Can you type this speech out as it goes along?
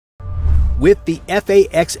With the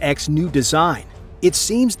F/A-XX new design, it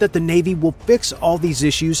seems that the Navy will fix all these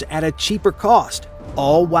issues at a cheaper cost,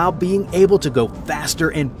 all while being able to go faster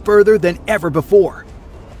and further than ever before.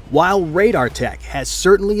 While radar tech has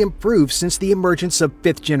certainly improved since the emergence of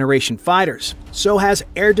 5th-generation fighters, so has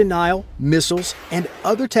air denial, missiles, and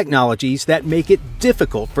other technologies that make it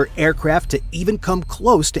difficult for aircraft to even come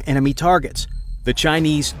close to enemy targets. The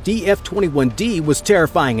Chinese F-21D was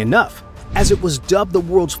terrifying enough, as it was dubbed the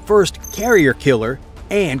world's first carrier killer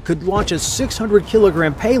and could launch a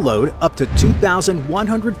 600-kilogram payload up to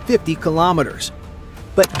 2,150 kilometers.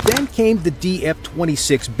 But then came the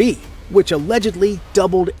F-26B, which allegedly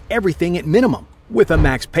doubled everything at minimum, with a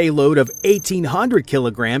max payload of 1,800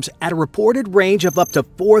 kilograms at a reported range of up to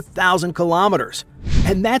 4,000 kilometers.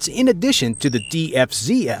 And that's in addition to the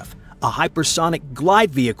DF-ZF, a hypersonic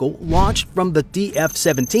glide vehicle launched from the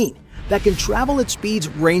DF-17 that can travel at speeds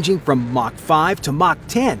ranging from Mach 5 to Mach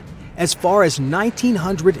 10, as far as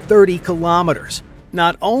 1,930 kilometers.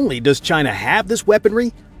 Not only does China have this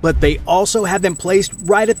weaponry, but they also have them placed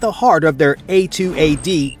right at the heart of their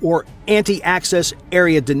A2AD, or anti-access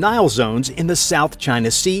area denial zones in the South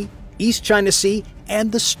China Sea, East China Sea,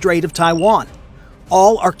 and the Strait of Taiwan.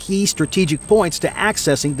 All are key strategic points to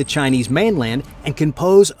accessing the Chinese mainland and can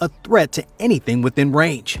pose a threat to anything within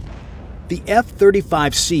range. The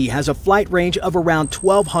F-35C has a flight range of around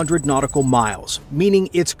 1,200 nautical miles, meaning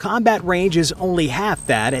its combat range is only half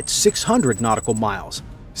that at 600 nautical miles.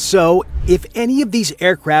 So, if any of these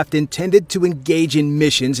aircraft intended to engage in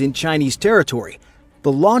missions in Chinese territory,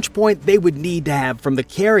 the launch point they would need to have from the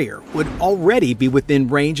carrier would already be within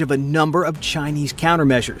range of a number of Chinese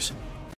countermeasures.